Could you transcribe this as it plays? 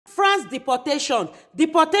France deportation.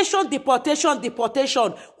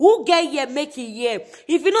 Who get here make it here?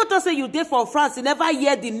 If you not say you dey for France, you never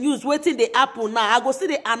hear the news waiting the apple now. I go see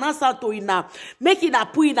the announce out to you now. Make it a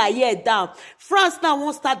put in a year down. France now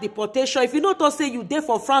won't start deportation. If you not say you dey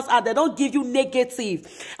for France and they don't give you negative,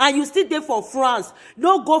 and you still dey for France,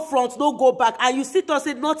 no go front, no go back, and you still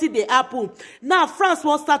say nothing they happen. Now France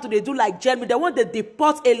won't start to they do like Germany. They want to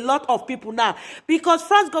deport a lot of people now because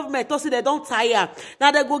France government say they don't tire.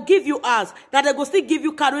 Now they go give you ass. Now they go still give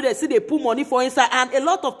you card. They see they put money for inside, and a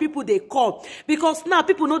lot of people they come because now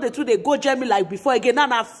people know the truth. They go Germany like before again.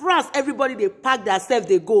 Now France, everybody they pack themselves,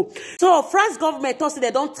 they go. So France government say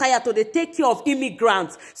they don't tire to they take care of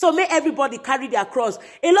immigrants. So may everybody carry their cross.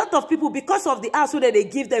 A lot of people because of the house where they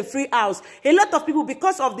give them free house. A lot of people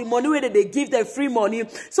because of the money where they give them free money.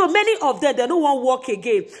 So many of them they don't want work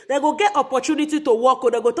again. They go get opportunity to work,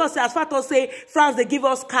 or they go to say as far as say France they give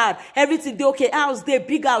us card, everything they okay, house they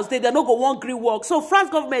big house they no go want green work. So France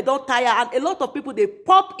government don't tire, and a lot of people they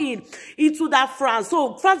pop into that France.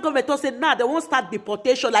 So France government don't say nah, they won't start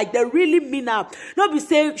deportation like they really mean now. Not be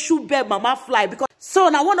say shoot bear mama fly because. So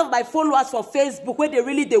now one of my followers for Facebook where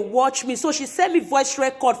they watch me, so she sent me voice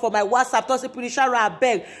record for my WhatsApp. To say Punishara, I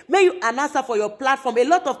beg, may you answer for your platform. A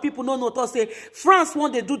lot of people no know to say France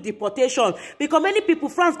want to do deportation because many people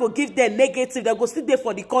France go give them negative. They go sit there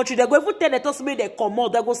for the country. They go even tell them to make they come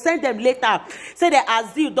out. They go send them later. Say the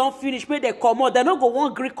asile don't finish, make they come out. They don't go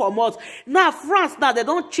one Greek come out. Now France now they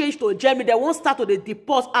don't change to Germany. They won't start to the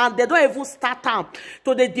deport, and they don't even start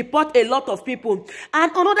to the deport a lot of people.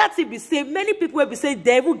 And another thing be say many people will be saying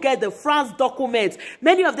they will get the France documents.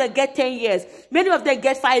 Many of them get 10 years. Many of them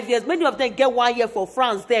get 5 years. Many of them get 1 year for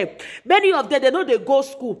France there. Many of them, they know they go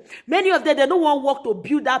school. Many of them, they don't want work to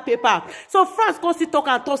build that paper. So France constantly talk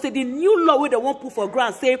and talk, say the new law where they want put for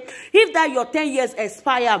grant, say if that your 10 years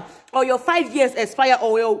expire, or your 5 years expire,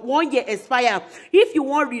 or your 1 year expire, if you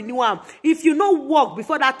want renew them, if you no work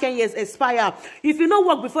before that 10 years expire, if you no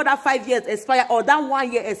work before that 5 years expire, or that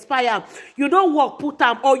 1 year expire, you don't work put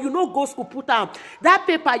them, or you no go school put them, that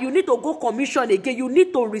paper you need to go commission again, you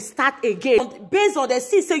need to restart again. Based on the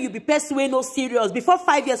see say you be person wey no serious, before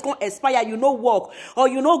 5 years come expire, you no work, or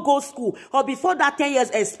you no go school, or before that 10 years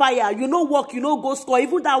expire, you no work, you no go school, or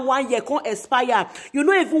even that 1 year come expire, you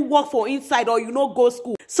no even work for inside, or you no go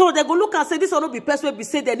school. So they go look and say this will not be person wey be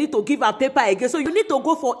say they need to give a paper again. So you need to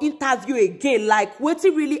go for interview again, like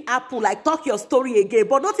wetin really happen, like talk your story again.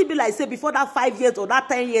 But not be like say before that 5 years or that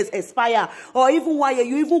 10 years expire, or even 1 year,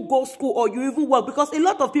 you even go school or you even work. Because a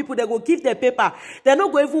lot of people they go give their paper, they no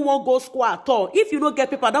go even want go school at all. If you don't get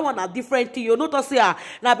paper, that one a different thing. You not to say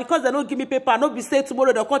now because they don't give me paper, not be say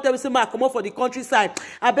tomorrow they come tell me say I come out for the countryside.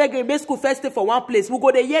 I beg you, make school first stay for one place. We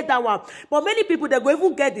go the year that one. But many people they go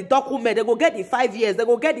even get the document, they go get the 5 years, they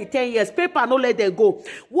go get the 10 years. Paper no let them go.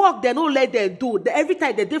 Work they no let them do. Every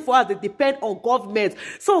time they do for us, they depend on government.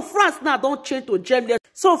 So France now don't change to Germany.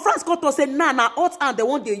 So France got to say nah hot and the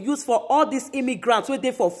one they use for all these immigrants where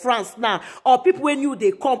they for France now, or people when you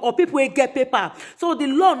they come, or people when get paper. So the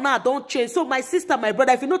law now don't change. So my sister, my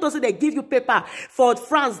brother, if you notice they give you paper for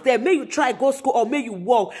France there, may you try go school or may you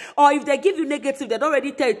work. Or if they give you negative, they don't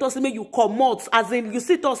already tell you to say may you come out. As in you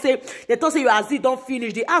see to say they to say you as it don't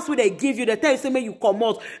finish. The ask where they give you, they tell you say may you come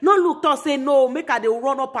out. No look to say no, make her they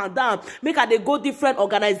run up and down, make her they go different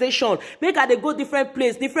organization, make her they go different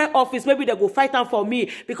place, different office. Maybe they go fight them for me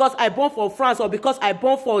because I born for France, or because I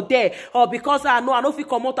born for there, or because I know if you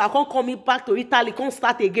come out, I can't come back to Italy, can't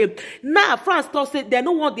start again. Now France don't say they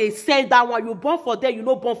don't want they send that one. You born for them, you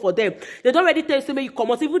know born for them. They don't already tell you say may you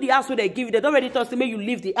come out. Even the house where they give you, they don't already tell you say may you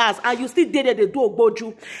leave the house, and you still did they do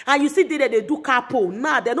ogboju, and you still did they do capo.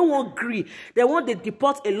 Now they don't want agree. They want to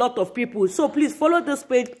deport a lot of people. So please follow this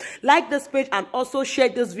page, like this page, and also share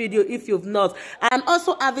this video if you've not, and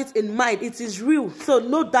also have it in mind it is real. So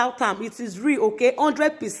no doubt it is real, okay,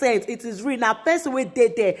 100% it is real. Now person wey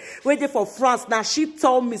dey there waiting for France, now she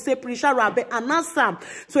told me say Prisha Rabe and answer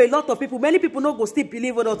to a lot of people. Many people no go still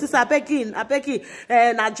believe it. This I beg you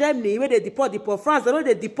na Germany where they deport France, they know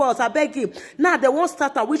they deport. I beg you now they won't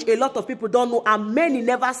start at which a lot of people don't know, and many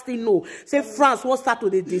never still know. Say France won't start to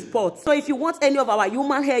the deport. So if you want any of our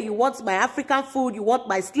human hair, you want my African food, you want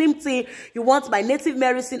my slim tea, you want my native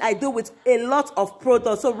medicine, I deal with a lot of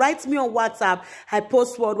products. So write me on WhatsApp, I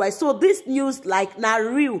post worldwide. So this news like now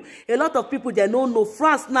real. A lot of people they don't know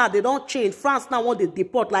France now, they don't change. France now want to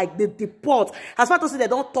deport, like they deport. As far as they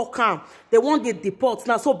don't talk they want to deport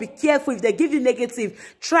now. So be careful. If they give you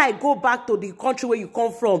negative, try go back to the country where you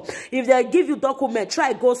come from. If they give you document,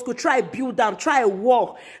 try go school, try build them, try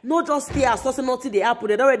work. No just stay as nothing they happen.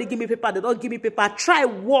 They don't already give me paper, they don't give me paper. Try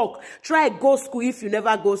work, try go school if you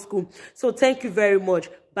never go school. So thank you very much.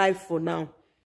 Bye for now.